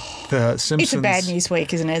is that the Simpsons. It's a bad news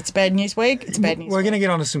week, isn't it? It's a bad news week. We're going to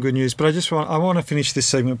get on to some good news, but I want to finish this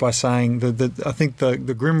segment by saying that I think the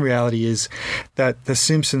grim reality is that the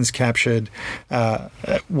Simpsons captured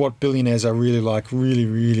what billionaires are really like really,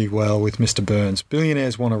 really well with Mr. Burns.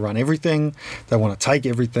 Billionaires want to run everything, they want to take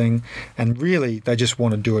everything, and really they just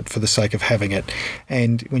want to do it for the sake of having it.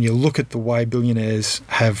 And when you look at the way billionaires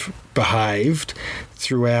have behaved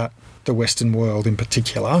throughout the Western world in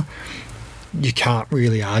particular, you can't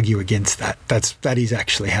really argue against that. That is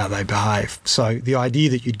actually how they behave. So the idea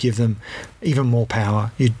that you'd give them even more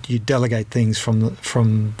power, you'd delegate things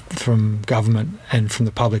from government and from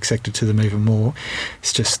the public sector to them even more,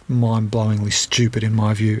 it's just mind-blowingly stupid in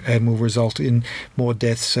my view, and will result in more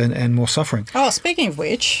deaths and more suffering. Oh, speaking of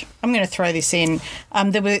which, I'm going to throw this in.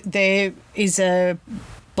 There is a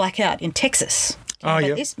blackout in Texas.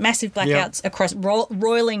 This massive blackouts across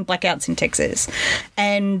roiling blackouts in Texas,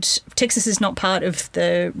 and Texas is not part of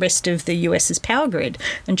the rest of the US's power grid.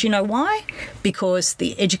 And do you know why? Because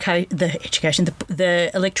the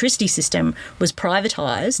electricity system was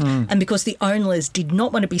privatised, and because the owners did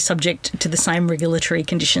not want to be subject to the same regulatory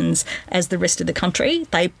conditions as the rest of the country,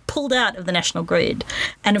 they pulled out of the national grid.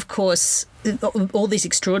 And of course, all these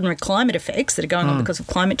extraordinary climate effects that are going on because of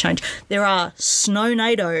climate change. There are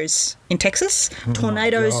snow-nados in Texas,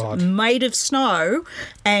 tornadoes made of snow,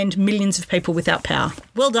 and millions of people without power.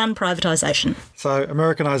 Well done, privatisation. So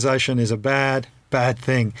Americanisation is a bad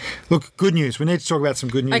thing. Look, good news. We need to talk about some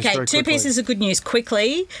good news very quickly. Two pieces of good news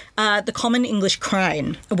quickly. The common English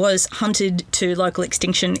crane was hunted to local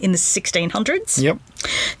extinction in the 1600s. Yep.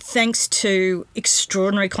 Thanks to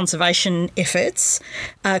extraordinary conservation efforts,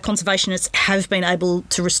 conservationists have been able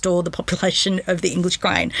to restore the population of the English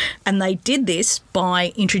crane. And they did this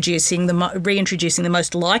by reintroducing the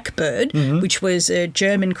most like bird, which was a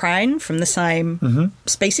German crane from the same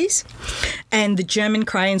species. And the German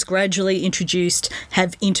cranes gradually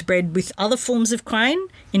have interbred with other forms of crane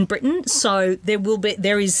in Britain. So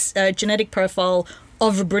there is a genetic profile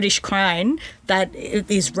of a British crane that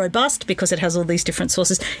is robust because it has all these different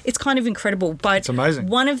sources. It's kind of incredible. But it's amazing.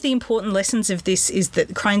 One of the important lessons of this is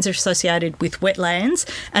that cranes are associated with wetlands.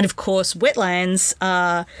 And, of course, wetlands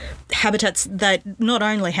are habitats that not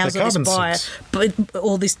only house all this but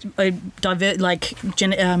all this biological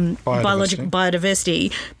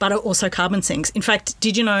biodiversity, but are also carbon sinks. In fact,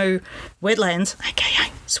 did you know wetlands, aka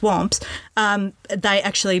swamps, they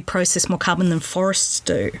actually process more carbon than forests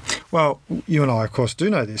do? Well, you and I, of course, do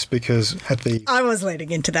know this because I was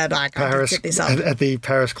leading into that. I can't get this up. At the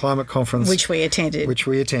Paris Climate Conference, which we attended,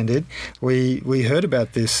 we heard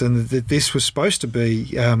about this, and that this was supposed to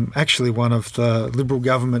be actually one of the Liberal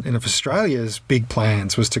government of Australia's big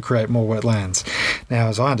plans was to create more wetlands. Now,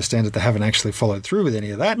 as I understand it, they haven't actually followed through with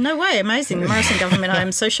any of that. No way! Amazing, the Morrison government. I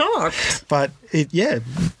am so shocked. But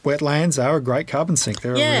wetlands are a great carbon sink.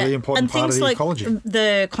 They're really important part of the ecology.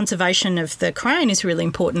 The conservation of the crane is really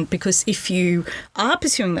important because if you are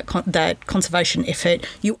pursuing that conservation effort,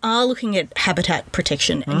 you are looking at habitat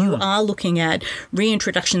protection and you are looking at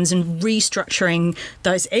reintroductions and restructuring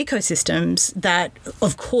those ecosystems that,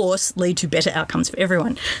 of course, lead to better outcomes for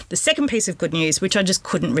everyone. The second piece of good news, which I just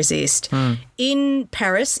couldn't resist, in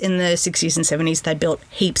Paris in the 60s and 70s, they built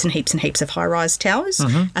heaps and heaps and heaps of high-rise towers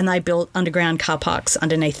and they built underground car parks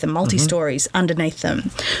underneath them, multi-stories underneath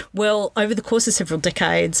them. Well, over the course of several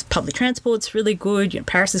decades, public transport's really good.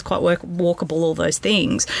 Paris is quite walkable, all those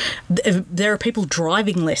things. There are people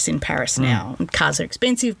driving less in Paris now. Cars are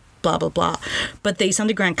expensive, blah, blah, blah. But these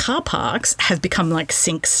underground car parks have become like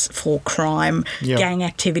sinks for crime, gang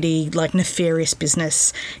activity, like nefarious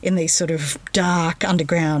business in these sort of dark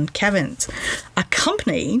underground caverns. A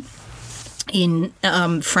company in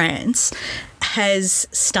France has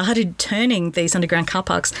started turning these underground car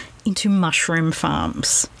parks into mushroom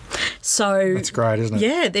farms. So that's great, isn't it?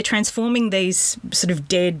 Yeah, they're transforming these sort of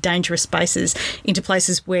dead, dangerous spaces into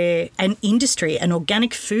places where an industry, an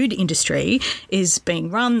organic food industry, is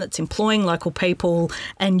being run that's employing local people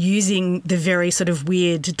and using the very sort of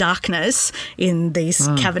weird darkness in these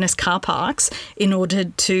cavernous car parks in order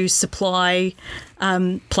to supply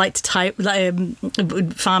plate to tape,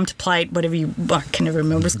 farm to plate, whatever I can never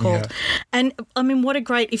remember what it's called. Yeah. And I mean, what a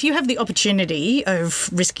great, if you have the opportunity of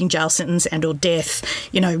risking jail sentence and or death,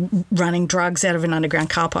 running drugs out of an underground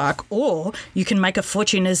car park, or you can make a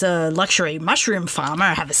fortune as a luxury mushroom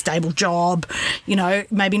farmer, have a stable job,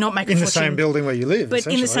 maybe not make a fortune. In the same building where you live, but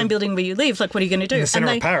in the same building where you live, like what are you going to do? In the centre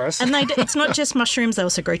of Paris. And it's not just mushrooms, they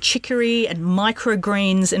also grow chicory and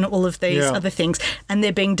microgreens and all of these other things, and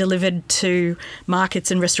they're being delivered to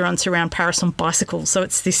markets and restaurants around Paris on bicycles. So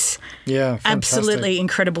it's this absolutely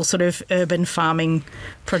incredible sort of urban farming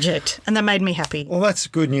project, and that made me happy. Well, that's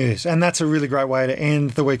good news, and that's a really great way to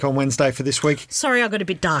end the Week on Wednesday for this week. Sorry I got a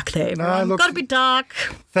bit dark there. Got a bit dark.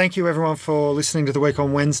 Thank you, everyone, for listening to the Week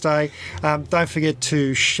on Wednesday. Don't forget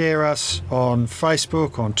to share us on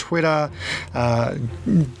Facebook, on Twitter,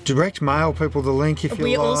 direct mail people the link if you like.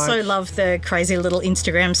 We also love the crazy little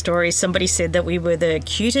Instagram stories. Somebody said that we were the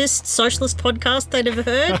cutest socialist podcast they'd ever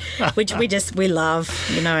heard, which we love,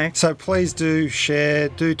 So please do share,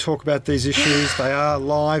 do talk about these issues. They are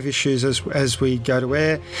live issues as we go to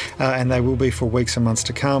air, and they will be for weeks and months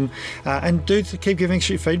to come. And do keep giving us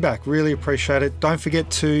your feedback. Really appreciate it. Don't forget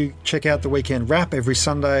to check out the Weekend Wrap every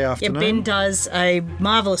Sunday afternoon. Yeah, Ben does a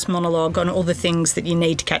marvellous monologue on all the things that you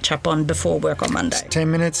need to catch up on before work on Monday. It's 10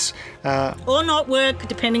 minutes. Or not work,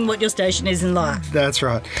 depending what your station is in life. That's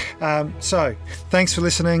right. So thanks for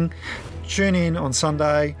listening. Tune in on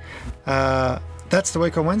Sunday. That's the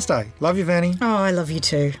Week on Wednesday. Love you, Vanny. Oh, I love you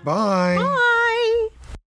too. Bye. Bye.